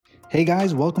Hey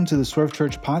guys, welcome to the Swerve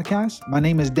Church podcast. My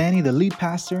name is Danny, the lead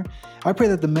pastor. I pray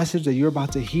that the message that you're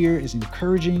about to hear is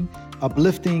encouraging,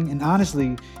 uplifting, and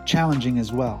honestly challenging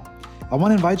as well. I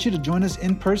want to invite you to join us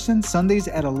in person Sundays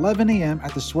at 11 a.m.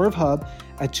 at the Swerve Hub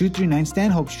at 239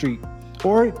 Stanhope Street,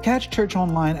 or catch church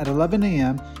online at 11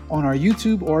 a.m. on our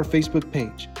YouTube or Facebook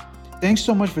page. Thanks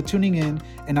so much for tuning in,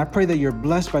 and I pray that you're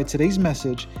blessed by today's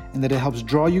message and that it helps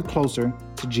draw you closer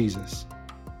to Jesus.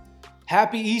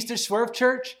 Happy Easter, Swerve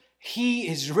Church. He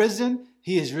is risen.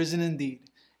 He is risen indeed.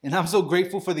 And I'm so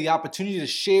grateful for the opportunity to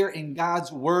share in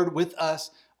God's word with us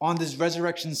on this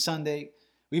Resurrection Sunday.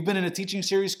 We've been in a teaching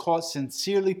series called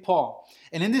Sincerely Paul.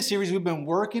 And in this series, we've been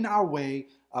working our way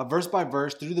verse by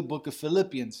verse through the book of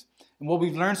Philippians. And what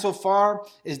we've learned so far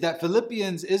is that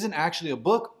Philippians isn't actually a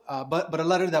book, but a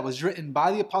letter that was written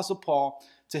by the Apostle Paul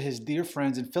to his dear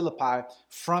friends in Philippi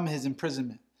from his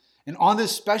imprisonment. And on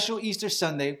this special Easter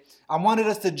Sunday, I wanted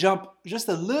us to jump just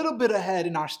a little bit ahead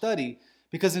in our study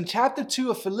because in chapter 2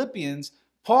 of Philippians,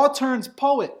 Paul turns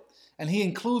poet and he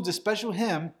includes a special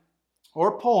hymn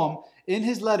or poem in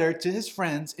his letter to his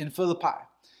friends in Philippi.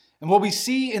 And what we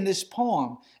see in this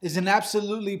poem is an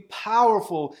absolutely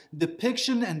powerful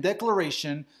depiction and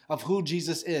declaration of who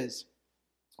Jesus is.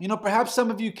 You know, perhaps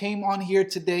some of you came on here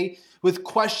today with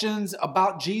questions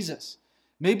about Jesus.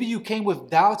 Maybe you came with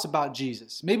doubts about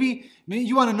Jesus. Maybe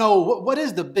you want to know what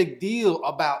is the big deal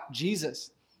about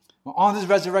Jesus. Well, on this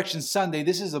Resurrection Sunday,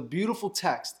 this is a beautiful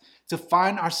text to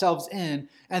find ourselves in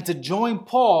and to join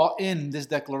Paul in this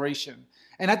declaration.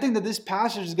 And I think that this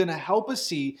passage is going to help us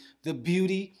see the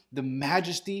beauty, the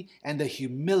majesty, and the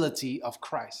humility of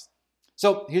Christ.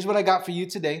 So here's what I got for you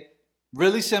today.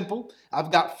 Really simple.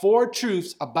 I've got 4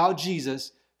 truths about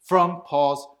Jesus from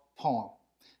Paul's poem.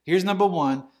 Here's number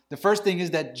 1. The first thing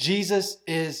is that Jesus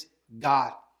is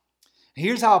God.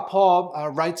 Here's how Paul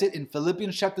writes it in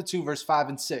Philippians chapter 2, verse 5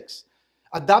 and 6.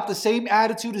 Adopt the same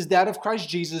attitude as that of Christ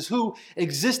Jesus, who,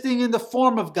 existing in the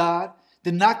form of God,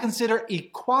 did not consider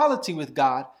equality with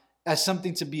God as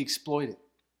something to be exploited.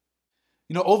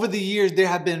 You know, over the years, there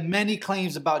have been many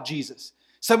claims about Jesus.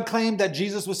 Some claim that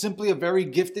Jesus was simply a very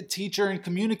gifted teacher and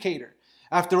communicator.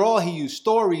 After all, he used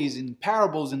stories and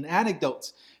parables and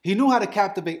anecdotes. He knew how to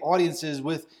captivate audiences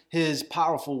with his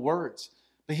powerful words.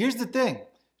 But here's the thing.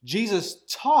 Jesus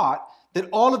taught that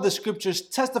all of the scriptures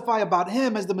testify about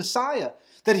him as the Messiah,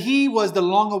 that he was the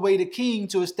long-awaited king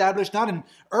to establish not an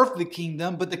earthly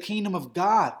kingdom, but the kingdom of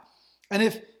God. And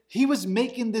if he was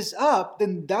making this up,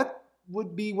 then that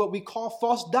would be what we call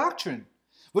false doctrine.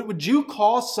 Would you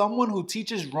call someone who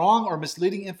teaches wrong or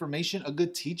misleading information a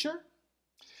good teacher?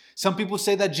 Some people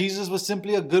say that Jesus was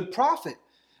simply a good prophet.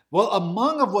 Well,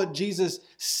 among of what Jesus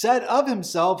said of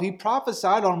himself, he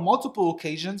prophesied on multiple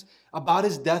occasions about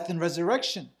his death and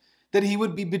resurrection, that he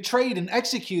would be betrayed and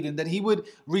executed, that he would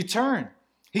return.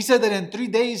 He said that in 3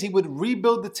 days he would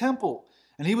rebuild the temple.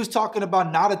 And he was talking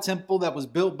about not a temple that was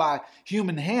built by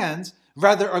human hands,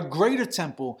 rather a greater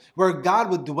temple where God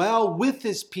would dwell with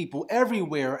his people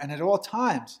everywhere and at all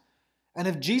times. And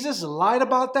if Jesus lied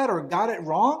about that or got it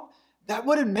wrong, that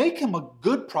wouldn't make him a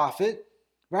good prophet,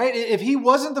 right? If he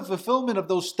wasn't the fulfillment of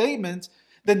those statements,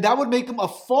 then that would make him a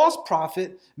false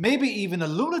prophet, maybe even a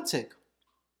lunatic.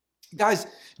 Guys,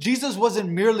 Jesus wasn't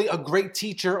merely a great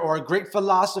teacher or a great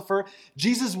philosopher.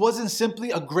 Jesus wasn't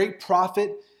simply a great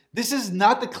prophet. This is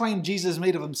not the claim Jesus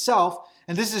made of himself,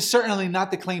 and this is certainly not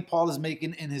the claim Paul is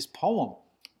making in his poem.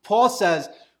 Paul says,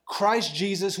 Christ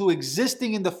Jesus, who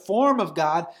existing in the form of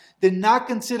God, did not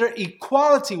consider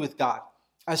equality with God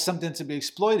as something to be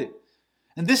exploited.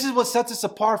 And this is what sets us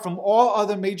apart from all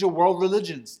other major world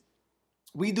religions.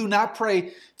 We do not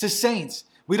pray to saints.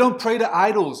 We don't pray to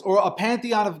idols or a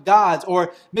pantheon of gods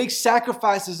or make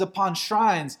sacrifices upon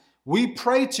shrines. We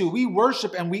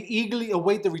worship, and we eagerly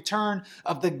await the return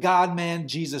of the God-man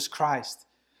Jesus Christ.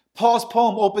 Paul's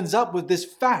poem opens up with this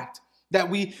fact that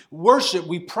we worship,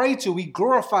 we pray to, we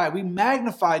glorify, we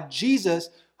magnify Jesus,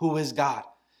 who is God.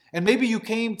 And maybe you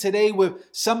came today with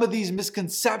some of these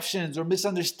misconceptions or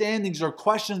misunderstandings or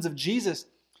questions of Jesus.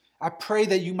 I pray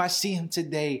that you might see him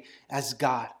today as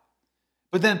God.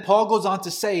 But then Paul goes on to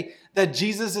say that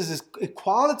Jesus'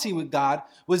 equality with God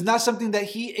was not something that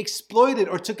he exploited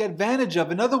or took advantage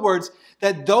of. In other words,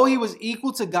 that though he was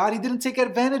equal to God, he didn't take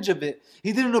advantage of it.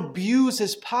 He didn't abuse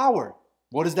his power.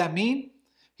 What does that mean?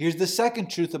 Here's the second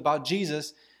truth about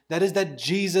Jesus. That is that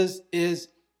Jesus is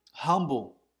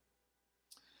humble.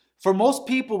 For most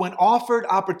people, when offered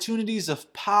opportunities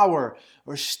of power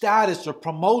or status or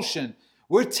promotion,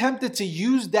 we're tempted to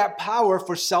use that power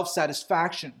for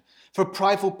self-satisfaction, for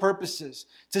prideful purposes,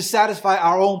 to satisfy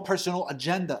our own personal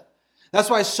agenda. That's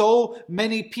why so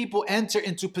many people enter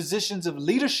into positions of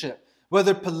leadership,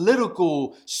 whether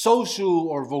political, social,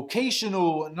 or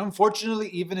vocational, and unfortunately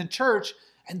even in church,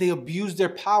 and they abuse their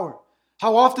power.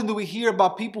 How often do we hear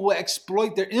about people who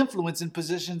exploit their influence in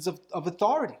positions of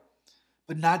authority?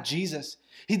 But not Jesus.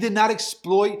 He did not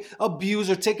exploit, abuse,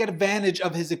 or take advantage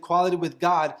of his equality with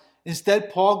God.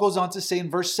 Instead, Paul goes on to say in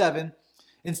verse 7,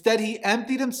 instead, he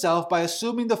emptied himself by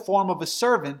assuming the form of a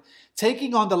servant,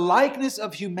 taking on the likeness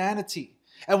of humanity.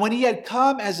 And when he had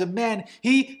come as a man,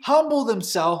 he humbled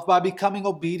himself by becoming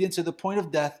obedient to the point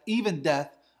of death, even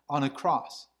death on a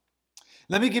cross.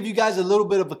 Let me give you guys a little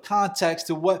bit of a context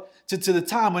to the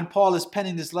time when Paul is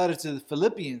penning this letter to the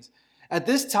Philippians. At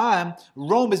this time,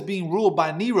 Rome is being ruled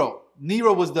by Nero.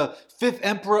 Nero was the 5th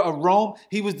emperor of Rome.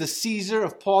 He was the Caesar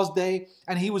of Paul's day,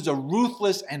 and he was a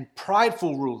ruthless and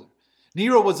prideful ruler.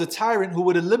 Nero was a tyrant who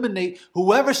would eliminate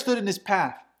whoever stood in his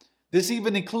path. This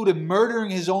even included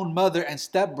murdering his own mother and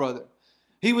stepbrother.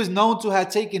 He was known to have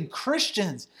taken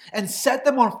Christians and set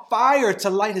them on fire to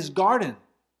light his garden.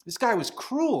 This guy was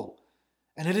cruel.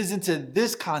 And it is into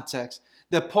this context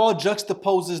that Paul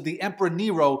juxtaposes the Emperor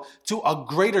Nero to a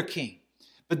greater king.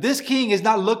 But this king is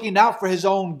not looking out for his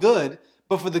own good,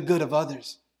 but for the good of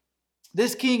others.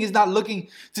 This king is not looking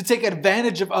to take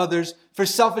advantage of others for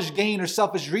selfish gain or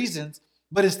selfish reasons,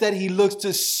 but instead he looks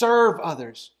to serve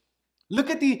others. Look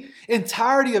at the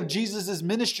entirety of Jesus'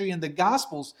 ministry in the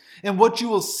Gospels, and what you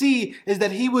will see is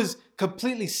that he was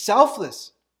completely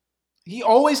selfless. He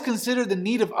always considered the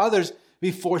need of others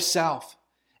before self.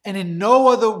 And in no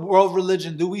other world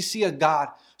religion do we see a God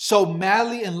so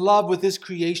madly in love with his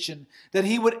creation that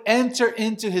he would enter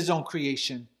into his own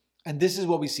creation. And this is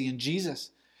what we see in Jesus.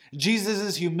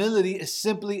 Jesus' humility is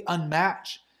simply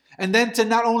unmatched. And then to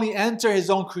not only enter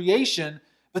his own creation,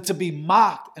 but to be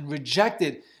mocked and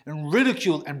rejected and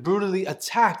ridiculed and brutally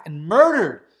attacked and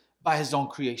murdered by his own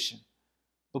creation.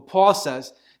 But Paul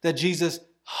says that Jesus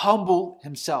humbled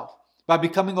himself by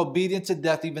becoming obedient to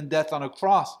death, even death on a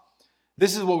cross.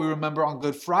 This is what we remember on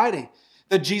Good Friday,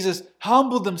 that Jesus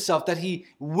humbled himself, that he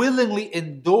willingly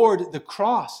endured the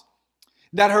cross.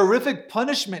 That horrific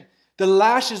punishment, the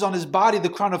lashes on his body, the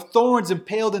crown of thorns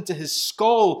impaled into his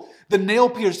skull, the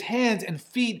nail-pierced hands and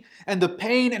feet, and the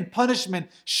pain and punishment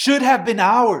should have been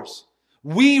ours.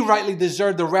 We rightly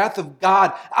deserve the wrath of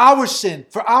God,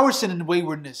 for our sin and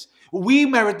waywardness. We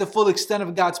merit the full extent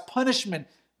of God's punishment,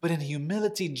 but in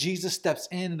humility, Jesus steps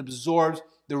in and absorbs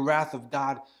the wrath of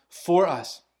God for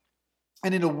us.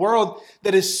 And in a world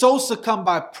that is so succumbed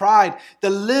by pride,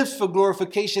 that lives for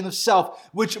glorification of self,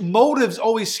 which motives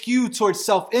always skew towards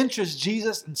self-interest,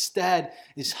 Jesus instead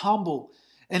is humble.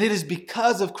 And it is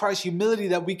because of Christ's humility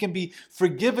that we can be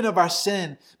forgiven of our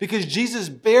sin. Because Jesus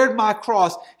bared my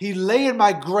cross, he lay in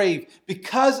my grave.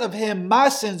 Because of him, my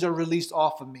sins are released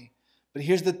off of me. But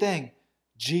here's the thing,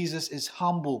 Jesus is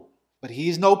humble, but he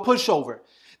is no pushover.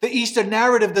 The Easter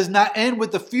narrative does not end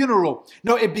with the funeral.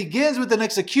 No, it begins with an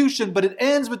execution, but it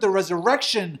ends with the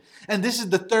resurrection. And this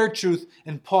is the third truth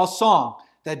in Paul's song,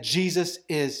 that Jesus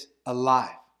is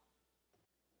alive.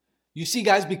 You see,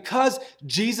 guys, because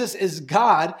Jesus is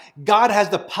God, God has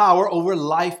the power over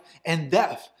life and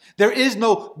death. There is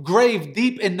no grave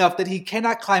deep enough that he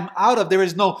cannot climb out of. There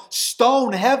is no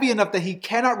stone heavy enough that he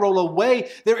cannot roll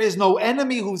away. There is no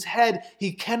enemy whose head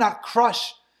he cannot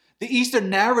crush. The Easter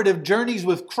narrative journeys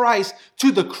with Christ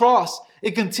to the cross.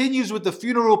 It continues with the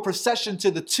funeral procession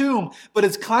to the tomb, but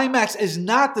its climax is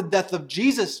not the death of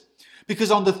Jesus,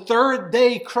 because on the third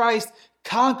day, Christ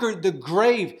conquered the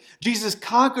grave. Jesus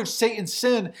conquered Satan's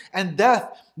sin and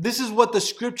death. This is what the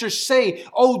scriptures say.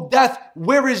 "O death,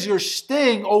 where is your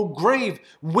sting? O grave,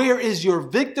 where is your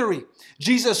victory?"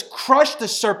 Jesus crushed the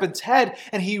serpent's head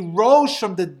and he rose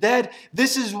from the dead.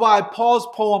 This is why Paul's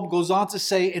poem goes on to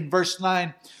say in verse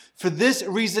 9, "For this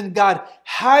reason God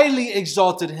highly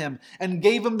exalted him and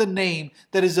gave him the name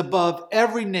that is above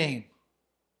every name."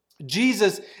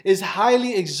 Jesus is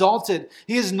highly exalted.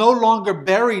 He is no longer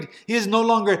buried. He is no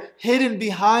longer hidden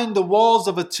behind the walls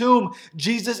of a tomb.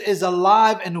 Jesus is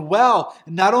alive and well.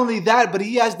 And not only that, but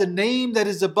he has the name that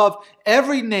is above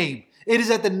every name. It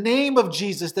is at the name of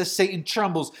Jesus that Satan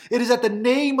trembles. It is at the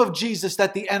name of Jesus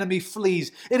that the enemy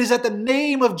flees. It is at the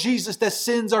name of Jesus that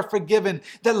sins are forgiven,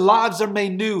 that lives are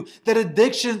made new, that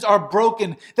addictions are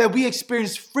broken, that we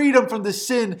experience freedom from the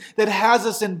sin that has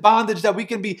us in bondage, that we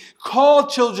can be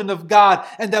called children of God,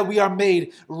 and that we are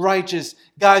made righteous.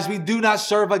 Guys, we do not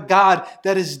serve a God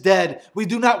that is dead. We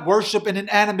do not worship an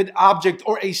inanimate object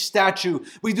or a statue.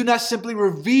 We do not simply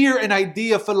revere an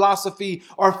idea, philosophy,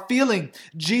 or feeling.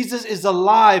 Jesus is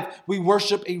alive. We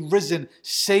worship a risen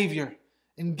Savior.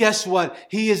 And guess what?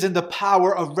 He is in the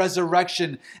power of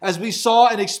resurrection. As we saw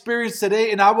and experienced today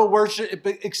in our worship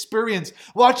experience,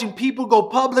 watching people go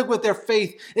public with their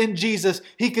faith in Jesus,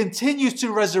 He continues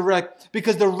to resurrect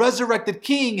because the resurrected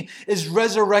King is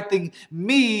resurrecting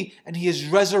me and He is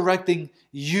resurrecting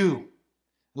you.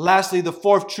 Lastly, the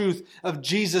fourth truth of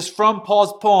Jesus from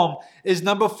Paul's poem is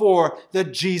number 4,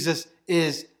 that Jesus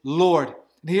is Lord.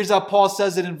 And here's how Paul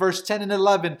says it in verse 10 and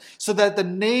 11. So that the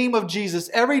name of Jesus,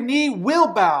 every knee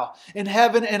will bow in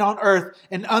heaven and on earth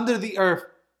and under the earth.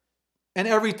 And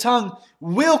every tongue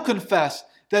will confess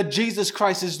that Jesus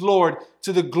Christ is Lord,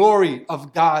 to the glory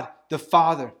of God the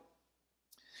Father.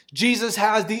 Jesus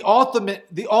has the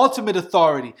ultimate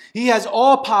authority. He has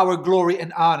all power, glory,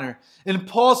 and honor. In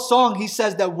Paul's song, he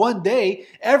says that one day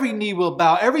every knee will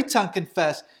bow, every tongue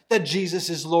confess that Jesus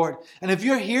is Lord. And if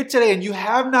you're here today and you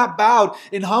have not bowed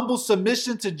in humble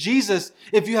submission to Jesus,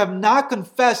 if you have not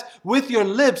confessed with your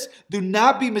lips, do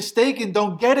not be mistaken.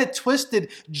 Don't get it twisted.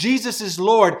 Jesus is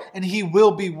Lord and He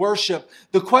will be worshiped.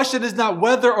 The question is not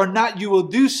whether or not you will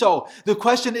do so. The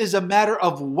question is a matter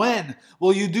of when.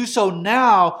 Will you do so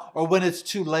now or when it's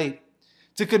too late?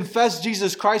 To confess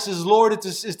Jesus Christ as Lord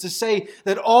is to say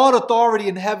that all authority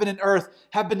in heaven and earth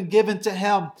have been given to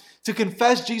Him. To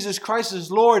confess Jesus Christ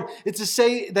as Lord is to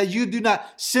say that you do not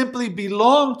simply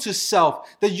belong to self,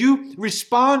 that you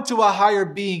respond to a higher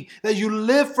being, that you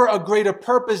live for a greater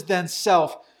purpose than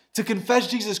self. To confess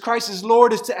Jesus Christ as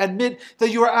Lord is to admit that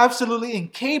you are absolutely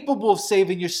incapable of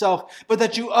saving yourself, but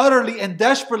that you utterly and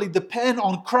desperately depend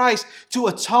on Christ to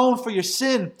atone for your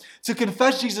sin. To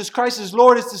confess Jesus Christ as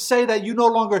Lord is to say that you no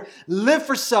longer live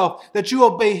for self, that you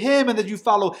obey Him and that you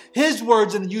follow His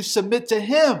words and you submit to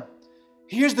Him.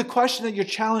 Here's the question that you're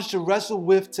challenged to wrestle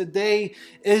with today.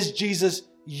 Is Jesus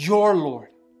your Lord?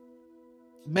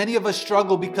 Many of us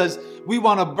struggle because we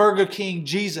want a Burger King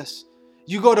Jesus.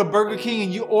 You go to Burger King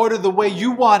and you order the way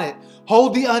you want it.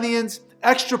 Hold the onions,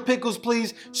 extra pickles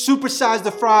please, supersize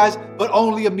the fries, but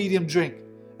only a medium drink.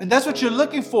 And that's what you're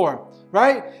looking for,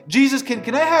 right? Jesus,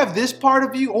 can I have this part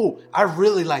of you? Oh, I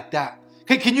really like that.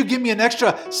 Can you give me an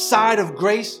extra side of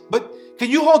grace? But can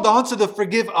you hold on to the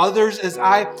forgive others as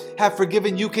I have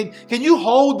forgiven you? Can you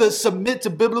hold the submit to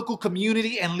biblical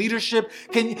community and leadership?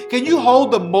 Can you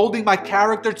hold the molding my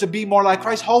character to be more like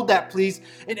Christ? Hold that please.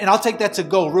 And I'll take that to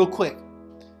go real quick.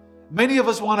 Many of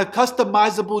us want a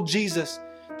customizable Jesus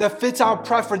that fits our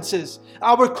preferences,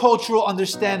 our cultural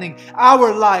understanding,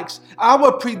 our likes,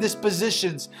 our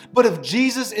predispositions. But if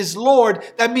Jesus is Lord,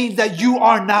 that means that you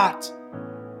are not.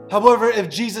 However, if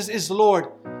Jesus is Lord,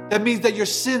 that means that your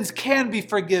sins can be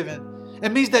forgiven.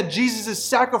 It means that Jesus'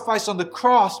 sacrifice on the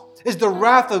cross is the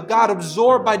wrath of God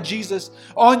absorbed by Jesus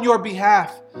on your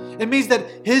behalf. It means that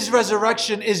His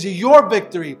resurrection is your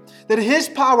victory, that His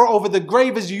power over the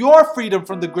grave is your freedom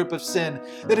from the grip of sin,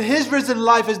 that His risen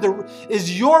life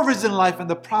is your risen life and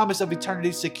the promise of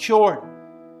eternity secured.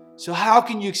 So how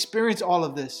can you experience all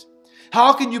of this?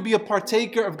 How can you be a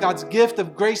partaker of God's gift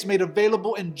of grace made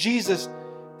available in Jesus?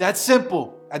 That's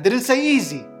simple. I didn't say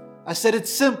easy. I said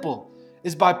it's simple.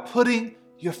 It's by putting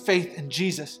your faith in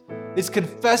Jesus. It's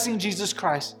confessing Jesus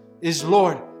Christ is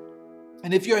Lord.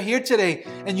 And if you're here today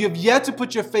and you have yet to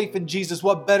put your faith in Jesus,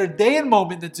 what better day and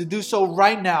moment than to do so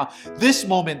right now, this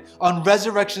moment on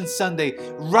Resurrection Sunday,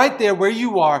 right there where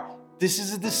you are. This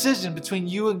is a decision between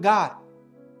you and God.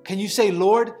 Can you say,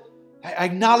 Lord, I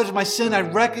acknowledge my sin. I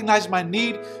recognize my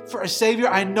need for a Savior.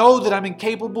 I know that I'm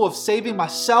incapable of saving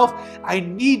myself. I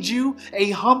need you, a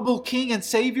humble King and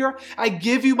Savior. I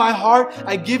give you my heart.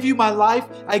 I give you my life.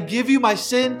 I give you my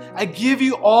sin. I give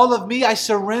you all of me. I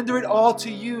surrender it all to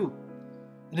you.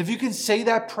 And if you can say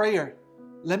that prayer,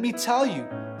 let me tell you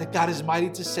that God is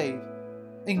mighty to save.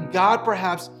 And God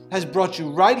perhaps has brought you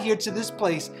right here to this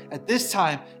place at this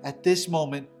time, at this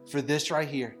moment, for this right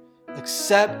here.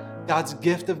 Accept God's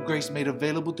gift of grace made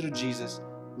available through Jesus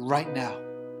right now.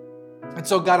 And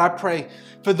so, God, I pray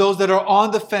for those that are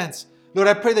on the fence. Lord,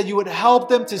 I pray that you would help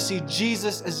them to see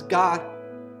Jesus as God.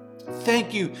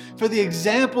 Thank you for the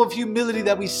example of humility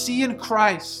that we see in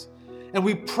Christ. And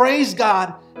we praise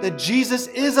God that Jesus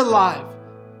is alive.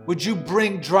 Would you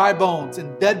bring dry bones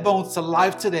and dead bones to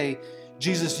life today?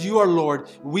 Jesus, you are Lord.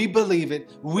 We believe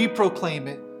it. We proclaim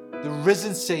it. The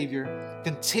risen Savior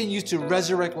continues to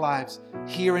resurrect lives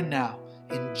here and now.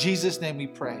 In Jesus' name we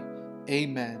pray.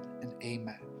 Amen and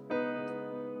amen.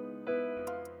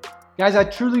 Guys, I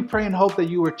truly pray and hope that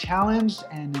you were challenged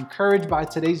and encouraged by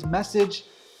today's message.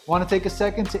 I want to take a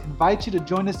second to invite you to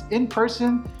join us in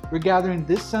person. We're gathering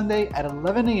this Sunday at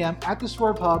 11 a.m. at the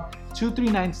Swerve Hub,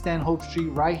 239 Stanhope Street,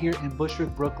 right here in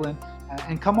Bushwick, Brooklyn.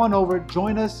 And come on over,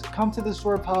 join us, come to the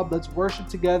Swerve Hub. Let's worship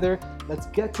together. Let's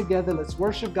get together. Let's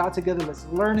worship God together. Let's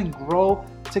learn and grow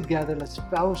together. Let's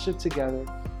fellowship together.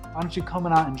 Why don't you come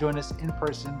on out and join us in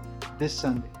person this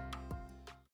Sunday?